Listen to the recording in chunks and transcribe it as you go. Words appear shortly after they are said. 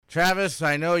Travis,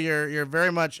 I know you're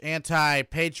very much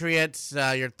anti-Patriots.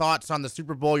 Your thoughts on the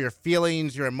Super Bowl, your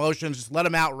feelings, your emotions, just let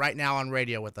them out right now on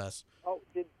radio with us. Oh,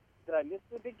 did I miss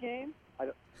the big game?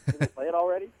 Did they play it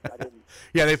already? I didn't.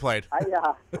 Yeah, they played.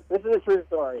 This is a true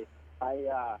story.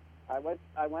 I went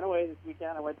away this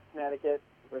weekend. I went to Connecticut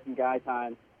for some guy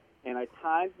time, and I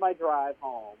timed my drive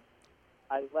home.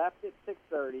 I left at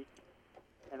 6:30,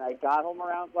 and I got home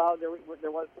around. Well, there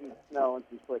was some snow and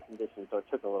some slick conditions, so it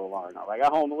took a little longer. I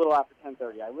got home a little after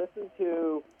 10:30. I listened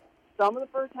to some of the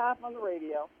first half on the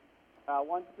radio.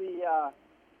 Once the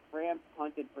Rams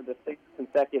punted for the 6th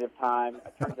consecutive time, I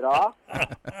turned it off,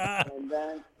 and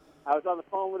then I was on the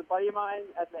phone with a buddy of mine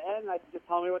at the end. I said, just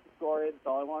tell me what the score is. That's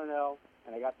all I want to know.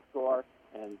 And I got the score,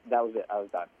 and that was it. I was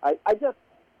done. I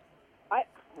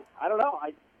don't know.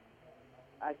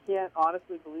 I can't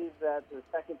honestly believe that the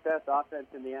second best offense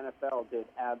in the NFL did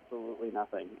absolutely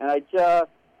nothing. And I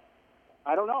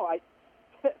don't know. I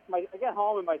got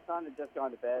home and my son had just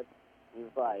gone to bed. He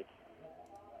was like,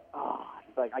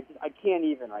 I can't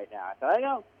even right now. I said, I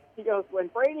know. He goes, when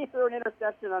Brady threw an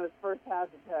interception on his first pass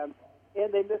attempt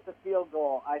and they missed a field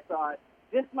goal, I thought,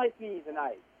 this might be the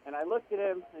night. And I looked at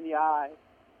him in the eye,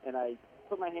 and I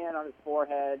put my hand on his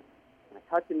forehead, and I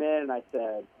tucked him in, and I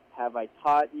said, have I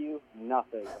taught you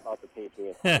nothing about the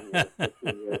Patriots in your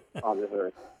 15 years on this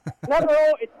earth? No,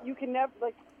 you can never,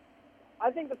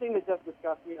 I think the thing that just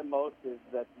disgusts me the most is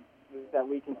that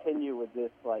we continue with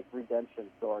this, redemption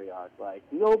story arc.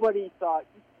 Nobody thought,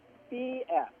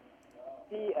 BS.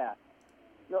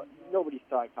 No, nobody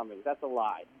saw it coming. That's a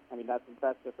lie. I mean, that's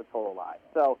just a total lie.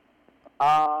 So,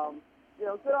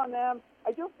 good on them.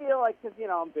 I do feel like, because,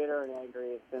 I'm bitter and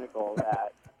angry and cynical,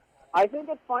 that I think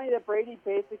it's funny that Brady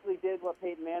basically did what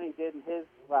Peyton Manning did in his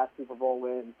last Super Bowl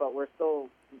win, but we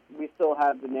still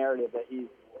have the narrative that he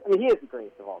is the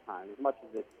greatest of all time. As much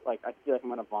as it's, I feel like I'm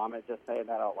going to vomit just saying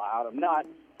that out loud. I'm not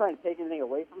trying to take anything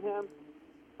away from him,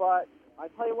 but I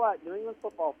tell you what, New England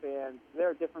football fans,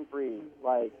 they're a different breed.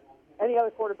 Any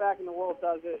other quarterback in the world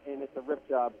does it, and it's a rip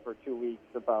job for 2 weeks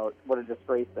about what a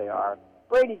disgrace they are.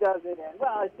 Brady does it, and,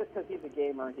 it's just because he's a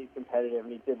gamer and he's competitive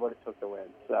and he did what it took to win.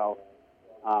 So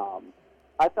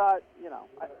I thought,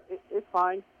 it's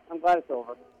fine. I'm glad it's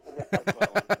over. I guess that's what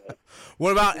I want to say.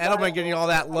 What about Edelman getting all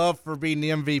that love for being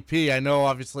the MVP? I know,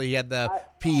 obviously, he had the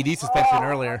PED suspension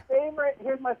earlier.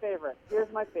 Here's my favorite,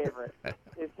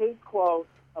 is his quote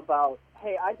about,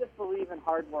 hey, I just believe in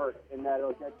hard work and that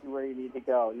it'll get you where you need to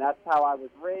go. And that's how I was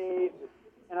raised.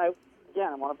 And I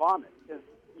want to vomit. Because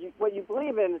what you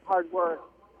believe in is hard work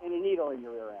and a needle in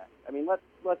your rear end. I mean,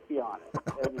 let's be honest.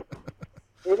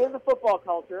 It is a football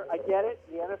culture. I get it.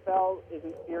 The NFL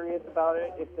isn't serious about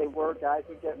it. If they were, guys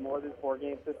would get more than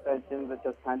 4-game suspensions that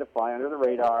just kind of fly under the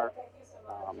radar.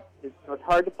 It's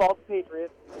hard to fault the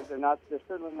Patriots because they're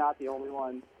certainly not the only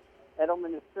one.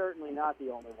 Edelman is certainly not the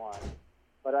only one.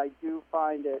 But I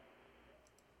find it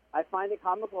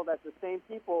comical that the same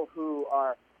people who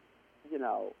are,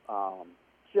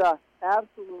 just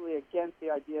absolutely against the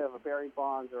idea of a Barry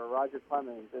Bonds or a Roger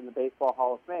Clemens in the Baseball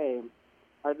Hall of Fame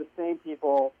are the same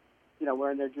people,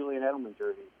 wearing their Julian Edelman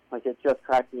jerseys. It just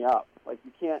cracks me up. I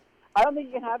don't think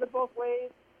you can have it both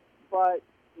ways, but,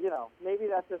 maybe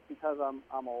that's just because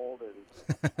I'm old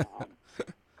and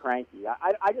cranky.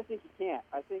 I just think you can't.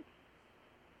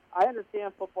 I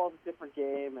understand football's a different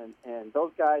game, and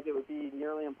those guys, it would be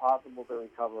nearly impossible to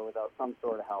recover without some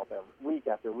sort of help week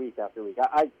after week after week.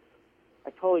 I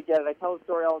totally get it. I tell the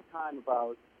story all the time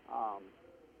about,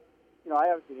 I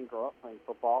obviously didn't grow up playing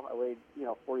football. I weighed,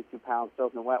 42 pounds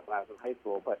soaking wet when I was in high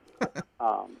school. But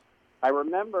I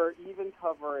remember even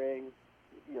covering,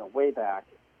 way back,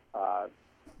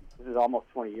 this is almost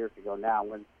 20 years ago now,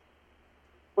 when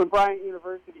Bryant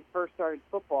University first started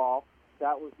football,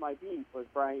 that was my beat, was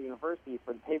Bryant University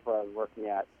for the paper I was working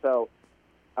at. So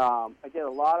I did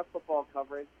a lot of football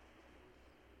coverage.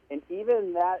 And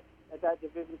even at that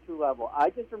Division II level, I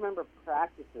just remember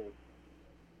practices.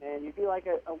 And you'd be like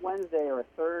a Wednesday or a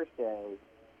Thursday,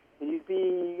 and you'd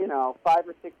be, 5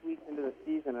 or 6 weeks into the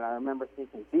season, and I remember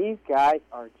thinking, these guys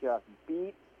are just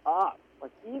beat up.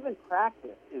 Even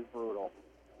practice is brutal.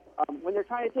 When they're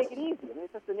trying to take it easy.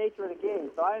 It's just the nature of the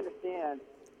game. So I understand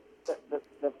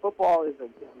that football is it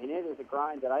is a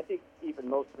grind that I think even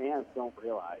most fans don't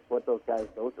realize what those guys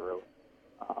go through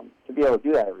to be able to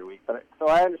do that every week. So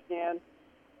I understand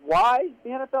why the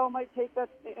NFL might take that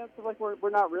stance of we're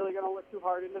not really going to look too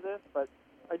hard into this, but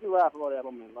I do laugh about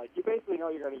Edelman. You basically know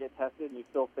you're going to get tested and you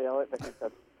still fail it. I think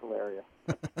that's hilarious.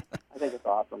 I think it's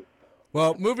awesome.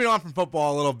 Well, moving on from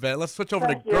football a little bit, let's switch over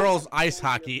to girls ice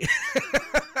hockey.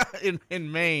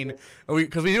 in Maine,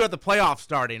 because we do have the playoffs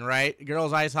starting, right?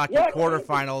 Girls ice hockey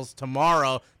quarterfinals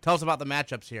tomorrow. Tell us about the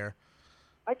matchups here.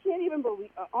 I can't even believe.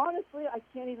 Honestly, I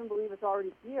can't even believe it's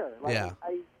already here. Like, yeah.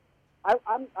 I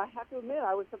have to admit,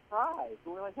 I was surprised.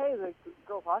 We were like, hey, the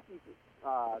girls hockey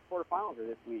quarterfinals are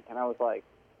this week, and I was like,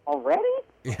 already?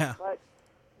 Yeah.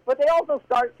 But they also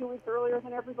start 2 weeks earlier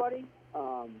than everybody,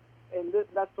 and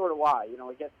that's sort of why.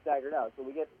 It gets staggered out. So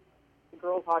we get the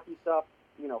girls hockey stuff,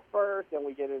 first, then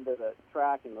we get into the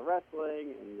track and the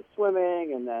wrestling and the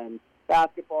swimming, and then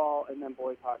basketball, and then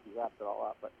boys hockey wraps it all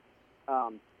up. But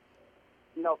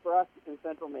for us in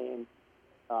Central Maine,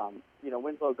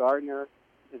 Winslow Gardner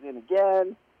is in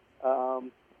again.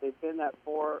 They've been that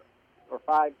 4 or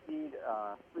 5 seed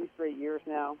 3 straight years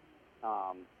now.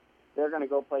 They're going to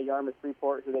go play Yarmouth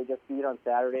Freeport, who they just beat on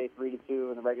Saturday, 3-2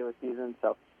 in the regular season.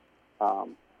 So,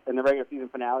 in the regular season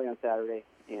finale on Saturday,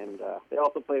 and they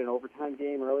also played an overtime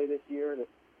game early this year that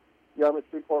Yarmouth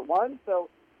Freeport won. So,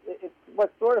 it's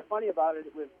what's sort of funny about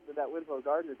it with that Winslow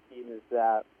Gardner team is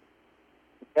that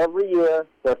every year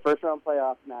their first round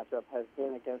playoff matchup has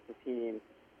been against a team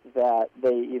that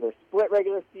they either split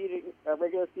regular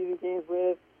season games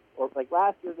with, or like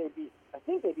last year I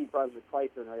think they beat Brunswick twice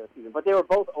during the regular season, but they were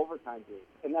both overtime games,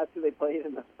 and that's who they played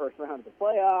in the first round of the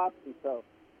playoffs, and so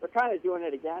they're kind of doing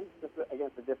it again, just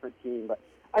against a different team. But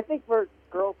I think for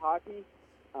girls hockey,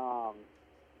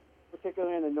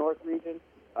 particularly in the North region,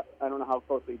 I don't know how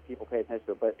closely people pay attention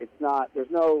to it, but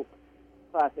there's no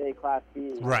Class A, Class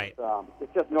B. Right.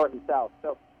 It's just North and South.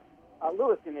 So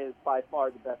Lewiston is by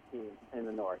far the best team in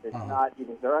the North. It's not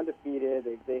even, they're undefeated.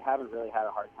 They haven't really had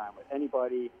a hard time with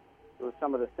anybody. It was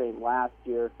some of the same last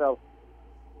year. So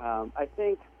I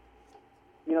think,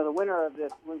 the winner of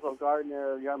this Winslow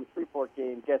Gardner Yarmouth Freeport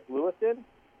game gets Lewiston.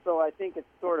 So I think it's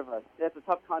that's a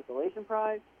tough consolation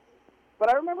prize. But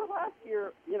I remember last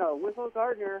year, Winslow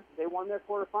Gardner, they won their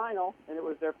quarterfinal, and it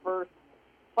was their first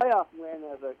playoff win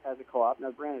as a co-op.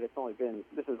 Now, granted,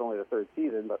 this is only the third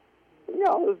season, but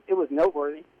it was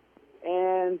noteworthy.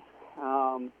 And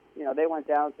they went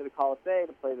down to the Colisée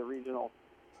to play the regional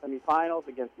semifinals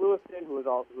against Lewiston, who was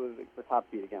the top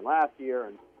seed again last year.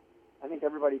 And I think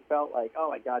everybody felt like, oh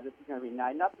my God, this is going to be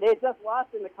 9-0. They had just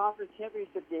lost in the conference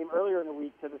championship game earlier in the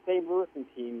week to the same Lewiston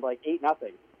team, like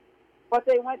 8-0. But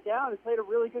they went down and played a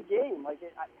really good game. I'd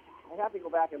have to go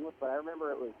back and look, but I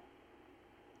remember it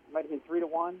might have been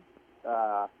 3-1,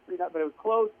 3-0, but it was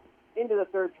close into the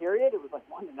third period. It was like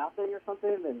 1-0 or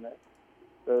something, and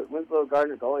the Winslow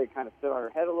Gardner goalie kind of stood on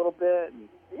her head a little bit. And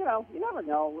you never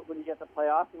know when you get to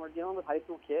playoffs, and we're dealing with high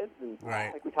school kids, and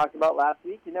right. Like we talked about last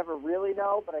week, you never really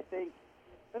know. But I think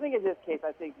in this case,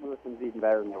 I think Lewiston's even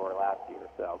better than they were last year.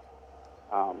 So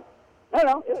I don't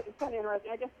know. It's kind of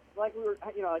interesting. I guess like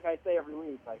like I say every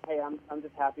week, like, hey, I'm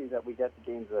just happy that we get the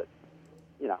games that.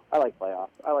 I like playoffs.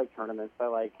 I like tournaments. I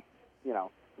like,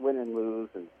 win and lose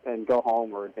and go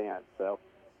home or advance. So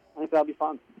I think that'll be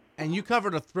fun. And you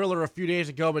covered a thriller a few days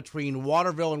ago between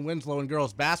Waterville and Winslow in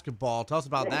girls basketball. Tell us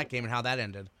about that game and how that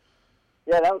ended.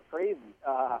 Yeah, that was crazy.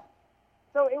 That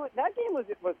game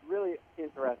was really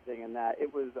interesting in that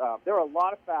it was there were a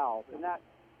lot of fouls, and that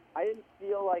I didn't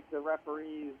feel like the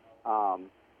referees.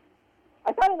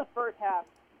 I thought in the first half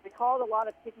they called a lot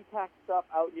of ticky-tack stuff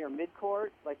out near midcourt,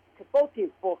 because both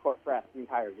teams full court press the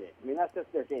entire game. I mean, that's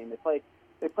just their game. They play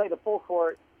the full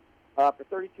court for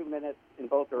 32 minutes in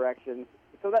both directions.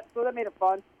 So that made it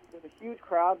fun. There's a huge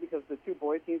crowd because the two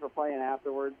boys teams were playing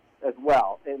afterwards as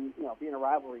well. And being a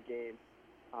rivalry game,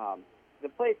 the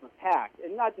place was packed,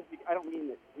 and not just. I don't mean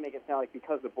to make it sound like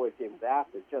because the boys game was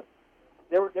after. Just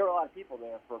there were a lot of people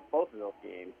there for both of those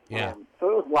games. Yeah.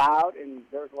 So it was loud, and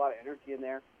there was a lot of energy in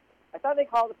there. I thought they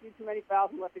called a few too many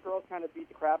fouls and let the girls kind of beat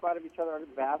the crap out of each other under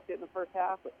the basket in the first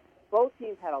half. But both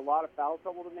teams had a lot of foul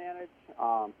trouble to manage.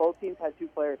 Both teams had 2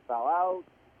 players foul out.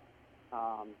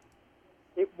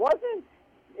 It wasn't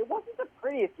the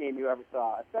prettiest game you ever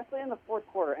saw, especially in the fourth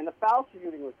quarter. And the foul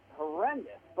shooting was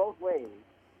horrendous both ways.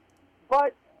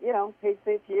 But Paige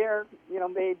St. Pierre,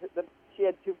 she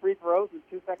had 2 free throws with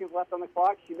 2 seconds left on the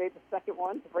clock. She made the second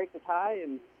one to break the tie,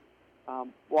 and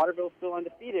Waterville's still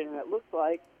undefeated. And it looks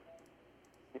like,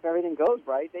 if everything goes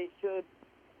right, they should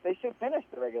finish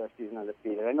the regular season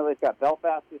undefeated. I know they've got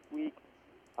Belfast this week,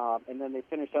 and then they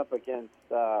finish up against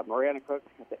Maranacook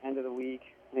at the end of the week.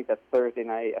 I think that's Thursday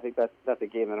night. I think that's a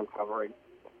game that I'm covering.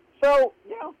 So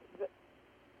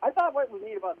I thought what was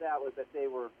neat about that was that they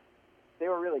were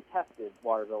really tested.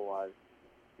 Waterville was,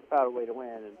 found a way to win.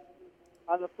 And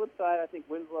on the flip side, I think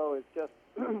Winslow is just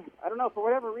I don't know, for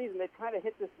whatever reason they've kind of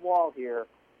hit this wall here.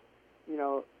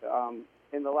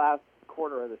 In the last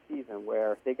quarter of the season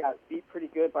where they got beat pretty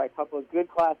good by a couple of good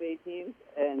Class A teams,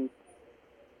 and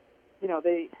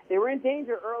they were in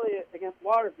danger early against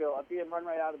Waterville of being run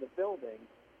right out of the building,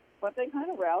 but they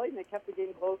kind of rallied and they kept the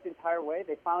game close the entire way.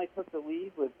 They finally took the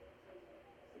lead with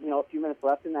a few minutes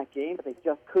left in that game, but they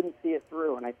just couldn't see it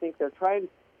through. And I think they're trying.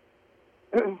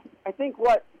 I think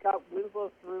what got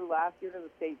Winslow through last year to the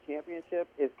state championship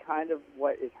is kind of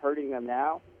what is hurting them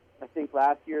now. I think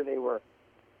last year they were.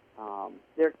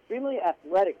 They're extremely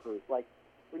athletic group. Like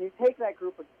when you take that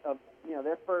group of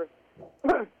their first,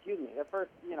 their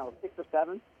first 6 or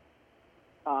 7.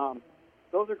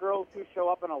 Those are girls who show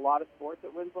up in a lot of sports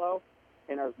at Winslow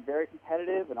and are very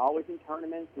competitive and always in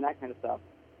tournaments and that kind of stuff.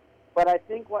 But I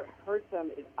think what hurts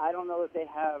them is I don't know that they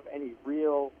have any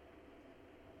real.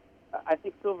 I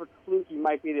think Silver Kluge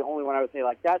might be the only one I would say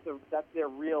like that's their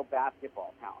real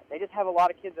basketball talent. They just have a lot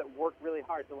of kids that work really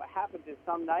hard. So what happens is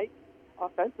some nights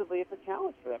offensively it's a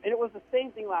challenge for them. And it was the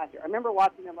same thing last year. I remember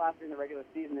watching them last year in the regular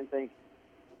season and think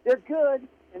they're good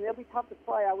and they'll be tough to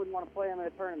play. I wouldn't want to play them in a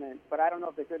tournament, but I don't know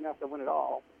if they're good enough to win it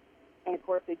all. And of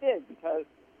course they did because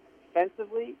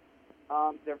defensively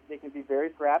they can be very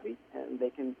scrappy and they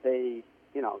can play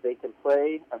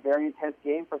a very intense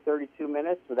game for 32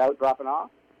 minutes without dropping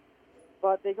off.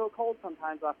 But they go cold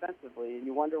sometimes offensively, and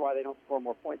you wonder why they don't score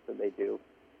more points than they do.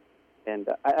 And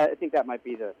I think that might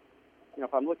be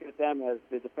if I'm looking at them as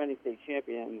the defending state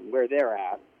champion, where they're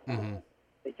at,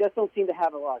 they just don't seem to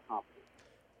have a lot of confidence.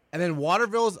 And then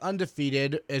Waterville is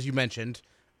undefeated, as you mentioned.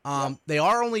 They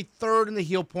are only third in the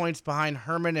heel points behind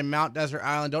Herman and Mount Desert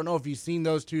Island. Don't know if you've seen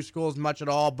those two schools much at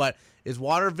all, but is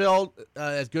Waterville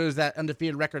as good as that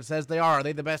undefeated record says they are? Are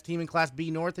they the best team in Class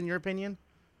B North, in your opinion?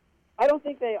 I don't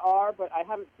think they are, but I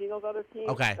haven't seen those other teams.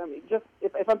 Okay. I mean, just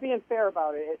if I'm being fair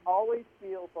about it, it always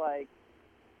feels like,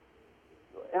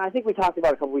 and I think we talked about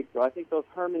it a couple weeks ago. I think those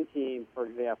Herman teams, for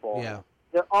example,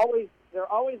 they're always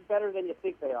better than you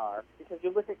think they are because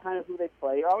you look at kind of who they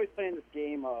play. You're always playing this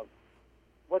game of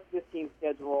what's this team's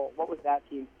schedule, what was that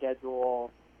team's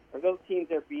schedule, or those teams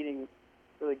they're beating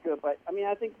really good. But I mean,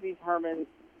 I think these Hermans,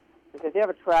 because they have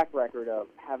a track record of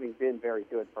having been very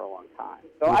good for a long time.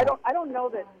 So I don't know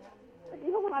that.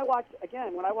 Even when I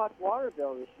watch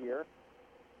Waterville this year,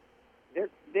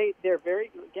 they're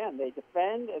very again they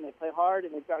defend and they play hard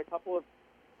and they've got a couple of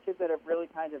kids that have really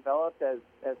kind of developed as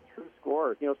true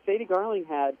scorers. Sadie Garling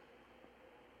had,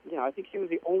 I think she was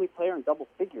the only player in double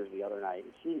figures the other night.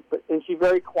 And she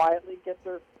very quietly gets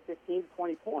her 15 to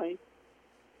 20 points,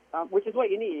 which is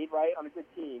what you need, right, on a good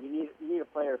team. You need a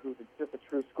player who's just a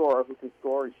true scorer who can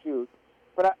score and shoot.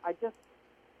 But I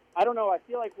don't know. I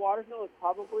feel like Waterville is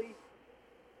probably.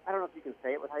 I don't know if you can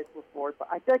say it with high school sports, but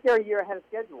I think they're a year ahead of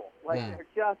schedule. Like they're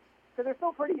just because they're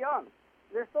still pretty young.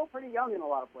 They're still pretty young in a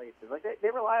lot of places. Like they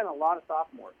rely on a lot of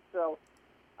sophomores, so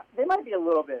they might be a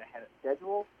little bit ahead of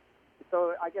schedule.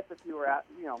 So I guess if you were at,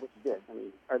 what you did. I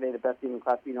mean, are they the best team in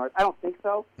Class B North? I don't think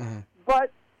so.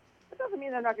 But it doesn't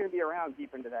mean they're not going to be around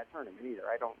deep into that tournament either.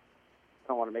 I don't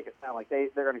want to make it sound like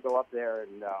they're going to go up there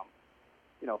and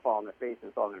fall on their face and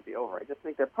it's all going to be over. I just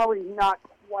think they're probably not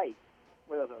quite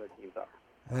where those other teams are.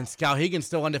 And then Skowhegan's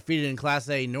still undefeated in Class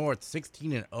A North,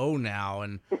 16-0 now,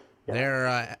 and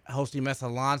they're hosting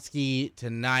Messalonsky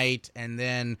tonight, and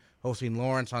then hosting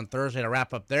Lawrence on Thursday to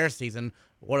wrap up their season.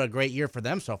 What a great year for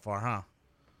them so far, huh?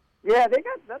 Yeah, they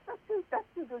got that's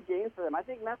two good games for them. I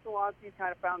think Messalonsky's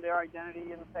kind of found their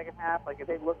identity in the second half. Like if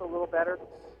they look a little better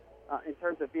in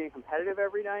terms of being competitive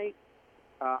every night.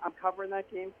 I'm covering that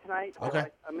game tonight. Okay.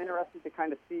 I'm interested to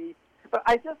kind of see, but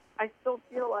I still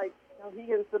feel like.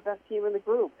 Skowhegan's the best team in the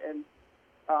group, and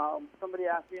somebody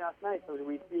asked me last night, so do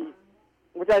we see,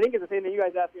 which I think is the same thing you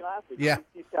guys asked me last week, do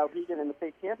we see Skowhegan in the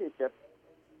state championship?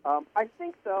 I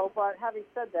think so, but having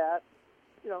said that,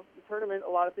 the tournament, a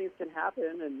lot of things can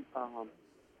happen, and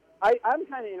I'm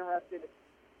kind of interested.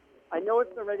 I know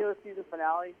it's the regular season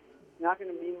finale. It's not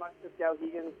going to mean much to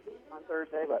Skowhegan on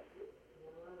Thursday, but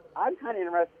I'm kind of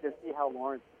interested to see how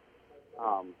Lawrence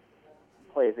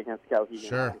plays against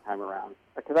Skowhegan the time around.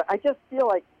 Because I just feel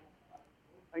like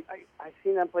I've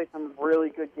seen them play some really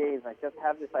good games. I just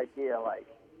have this idea, like,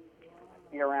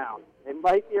 be around. They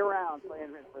might be around playing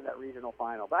for that regional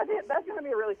final. But I think that's going to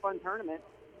be a really fun tournament,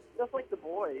 just like the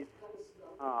boys.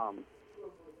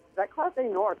 That Class A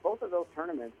North, both of those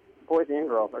tournaments, boys and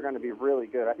girls, are going to be really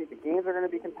good. I think the games are going to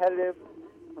be competitive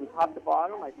from top to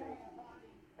bottom. I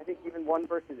think even 1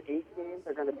 versus 8 games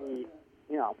are going to be,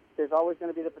 there's always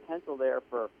going to be the potential there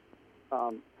for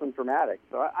some dramatics.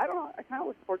 So I don't know. I kind of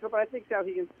look forward to it, but I think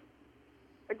Skowhegan,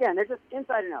 again, they're just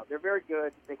inside and out. They're very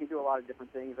good. They can do a lot of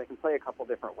different things. They can play a couple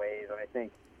different ways, and I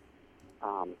think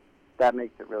that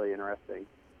makes it really interesting.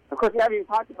 Of course, we haven't even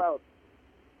talked about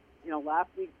last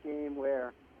week's game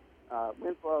where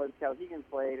Winslow and Skowhegan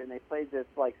played, and they played this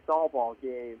like stall ball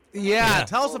game. Yeah,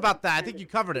 tell us about that. I think you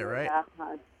covered it, right?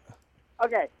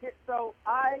 Okay, so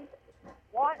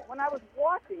when I was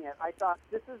watching it, I thought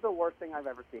this is the worst thing I've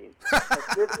ever seen.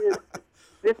 Like,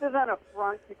 this is an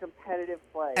affront to competitive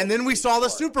play. And then we saw the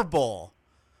Super Bowl.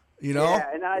 Yeah,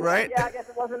 and right? I guess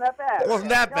it wasn't that bad. It wasn't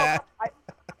that bad.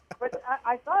 But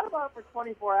I thought about it for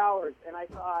 24 hours, and I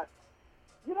thought,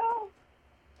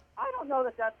 I don't know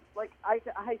that's like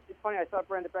it's funny. I saw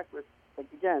Brenda Beckwith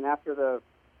again after the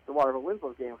Waterville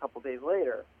Winslow game a couple days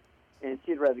later, and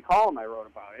she'd read the column I wrote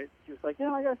about it. She was like,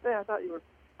 I gotta say, I thought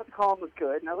the column was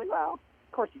good, and I was like, well,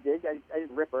 of course you did. I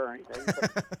didn't rip her or anything.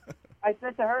 But I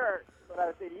said to her, what I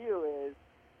would say to you is,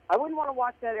 I wouldn't want to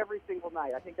watch that every single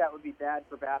night. I think that would be bad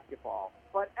for basketball.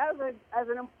 But as an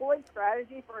employed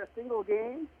strategy for a single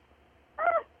game,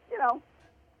 I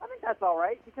think that's all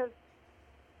right because,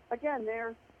 again,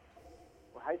 we're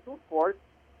high school sports.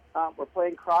 We're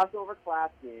playing crossover class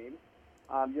games.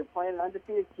 You're playing an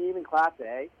undefeated team in Class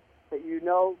A that you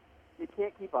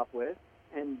can't keep up with,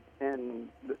 and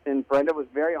Brenda was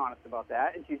very honest about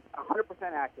that, and she's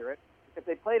 100% accurate. If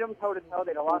they played them toe-to-toe,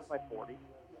 they'd have lost by 40.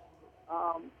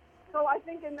 So I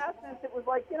think in that sense, it was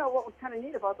like, what was kind of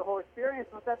neat about the whole experience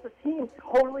was that the team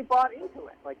totally bought into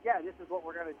it. Like, yeah, this is what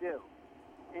we're going to do.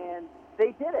 And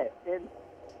they did it. And,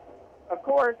 of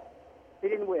course, they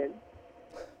didn't win.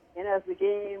 And as the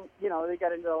game, they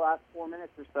got into the last 4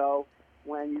 minutes or so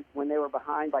when they were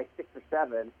behind by 6 or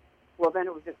 7, well, then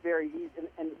it was just very easy.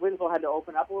 And Winslow had to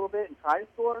open up a little bit and try to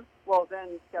score. Well,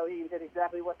 then Skowhegan did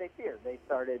exactly what they feared. They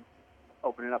started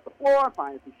opening up the floor,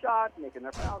 finding some shots, making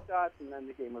their foul shots, and then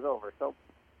the game was over. So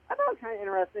I thought it was kind of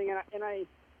interesting, and I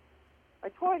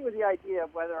toyed with the idea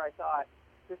of whether I thought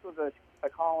this was a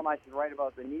column I should write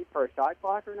about the need for a shot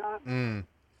clock or not.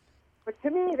 But to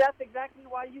me, that's exactly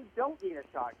why you don't need a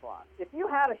shot clock. If you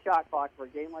had a shot clock for a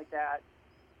game like that,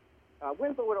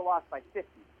 Winslow would have lost by 50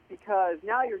 because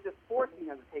now you're just forcing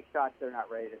them to take shots they're not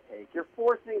ready to take. You're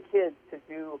forcing kids to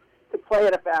play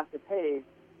at a faster pace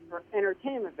for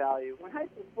entertainment value. When high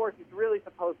school sports is really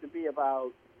supposed to be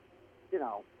about,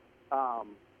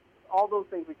 all those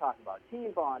things we talked about,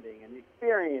 team bonding and the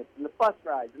experience and the bus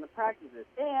rides and the practices,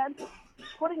 and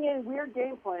putting in weird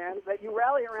game plans that you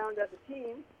rally around as a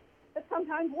team that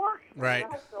sometimes work. Right.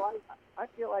 So I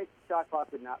feel like shot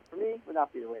clock would not be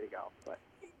the way to go. But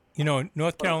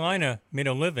North Carolina made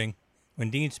a living when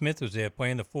Dean Smith was there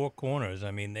playing the four corners.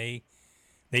 I mean, they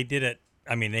did it.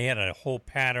 I mean, they had a whole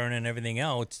pattern and everything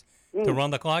else to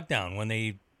run the clock down when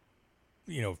they,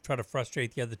 try to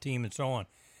frustrate the other team and so on.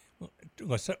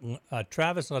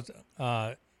 Travis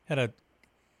had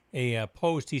a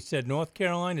post. He said North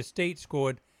Carolina State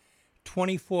scored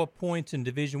 24 points in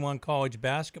Division I college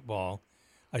basketball.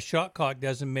 A shot clock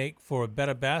doesn't make for a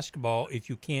better basketball if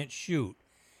you can't shoot.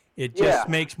 It just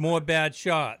makes more bad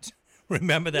shots.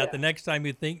 Remember that the next time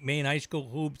you think Maine high school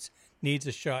hoops needs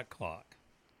a shot clock.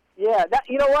 Yeah,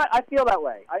 you know what? I feel that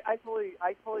way. I totally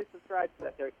subscribe to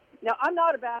that theory. Now, I'm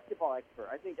not a basketball expert.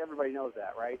 I think everybody knows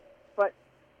that, right? But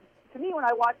to me, when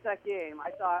I watched that game,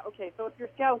 I thought, okay, so if you're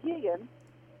Skowhegan,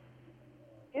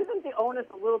 isn't the onus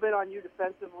a little bit on you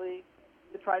defensively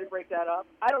to try to break that up?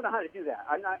 I don't know how to do that.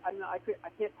 I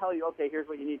can't tell you, okay, here's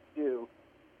what you need to do.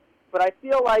 But I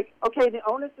feel like, okay, the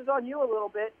onus is on you a little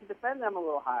bit to defend them a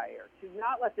little higher, to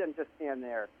not let them just stand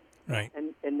there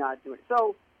and not do it.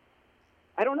 So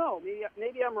I don't know.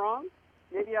 Maybe I'm wrong.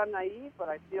 Maybe I'm naive, but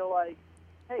I feel like,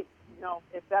 hey,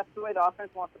 if that's the way the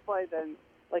offense wants to play, then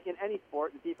like in any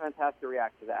sport, the defense has to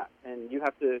react to that, and you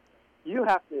have to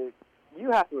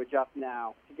adjust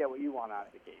now to get what you want out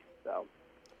of the game. So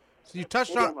you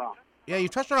touched on you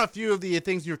touched on a few of the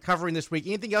things you're covering this week.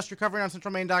 Anything else you're covering on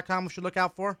CentralMaine.com we should look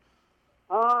out for?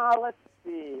 Let's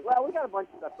see. Well, we got a bunch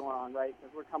of stuff going on, right?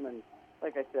 Because we're coming,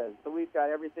 like I said. So we've got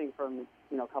everything from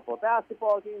a couple of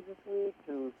basketball games this week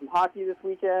to some hockey this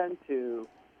weekend to.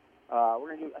 I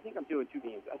think I'm doing 2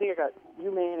 games. I think I got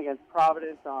Maine against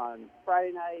Providence on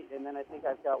Friday night, and then I think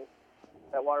I've got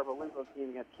that Waterville Winslow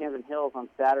team against Camden Hills on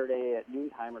Saturday at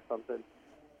noontime or something,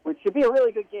 which should be a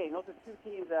really good game. Those are 2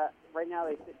 teams that right now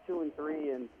they sit 2 and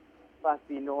 3 in Class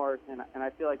B North, and I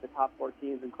feel like the top 4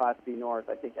 teams in Class B North,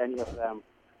 I think any of them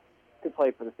could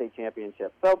play for the state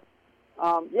championship. So,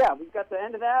 we've got the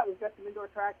end of that. We've got some indoor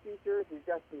track features. We've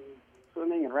got some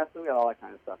swimming and wrestling. We've got all that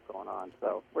kind of stuff going on.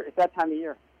 So it's that time of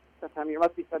year. It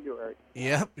must be February.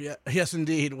 Yep. Yeah. Yes,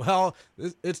 indeed. Well,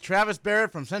 it's Travis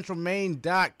Barrett from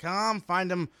CentralMaine.com.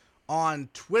 Find him on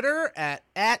Twitter at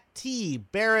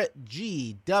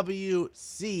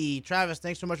 @TBarrettGWC. Travis,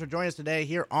 thanks so much for joining us today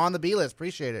here on the B-List.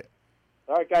 Appreciate it.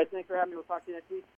 All right, guys. Thanks for having me. We'll talk to you next week.